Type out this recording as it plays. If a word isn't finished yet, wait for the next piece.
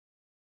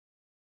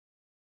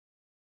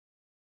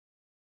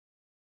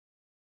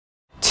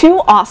Two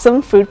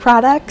awesome food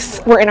products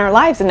were in our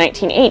lives in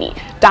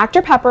 1980,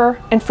 Dr. Pepper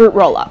and Fruit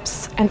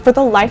Roll-Ups, and for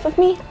the life of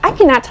me, I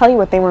cannot tell you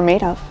what they were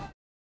made of.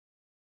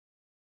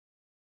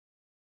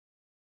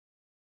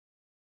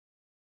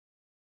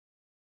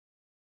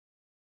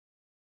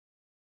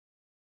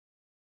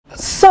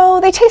 So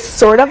they taste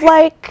sort of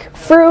like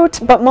fruit,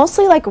 but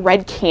mostly like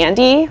red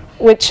candy,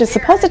 which is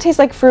supposed to taste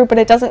like fruit, but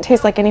it doesn't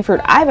taste like any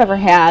fruit I've ever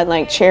had,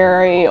 like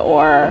cherry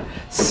or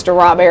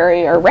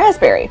strawberry or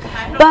raspberry.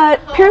 But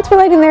parents were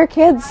letting their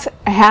kids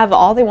have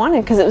all they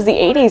wanted because it was the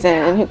 80s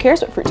and who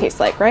cares what fruit tastes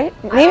like, right?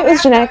 Maybe it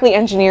was genetically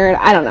engineered,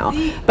 I don't know.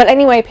 But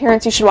anyway,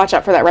 parents, you should watch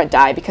out for that red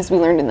dye because we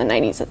learned in the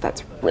 90s that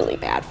that's really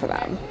bad for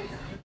them.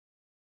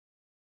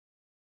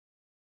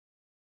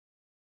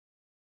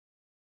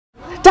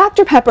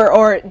 Dr. Pepper,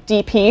 or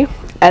DP,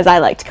 as I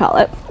like to call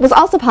it, was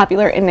also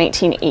popular in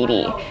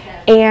 1980,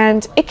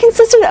 and it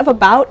consisted of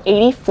about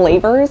 80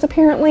 flavors,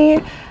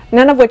 apparently,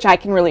 none of which I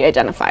can really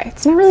identify.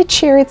 It's not really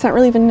cherry, it's not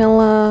really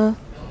vanilla,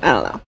 I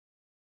don't know.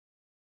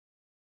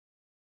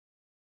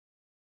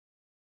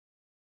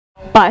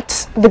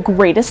 But the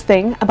greatest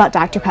thing about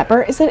Dr.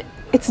 Pepper is that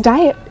its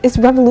diet is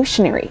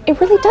revolutionary.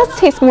 It really does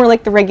taste more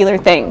like the regular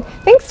thing.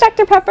 Thanks,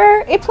 Dr.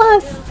 Pepper,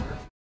 A+.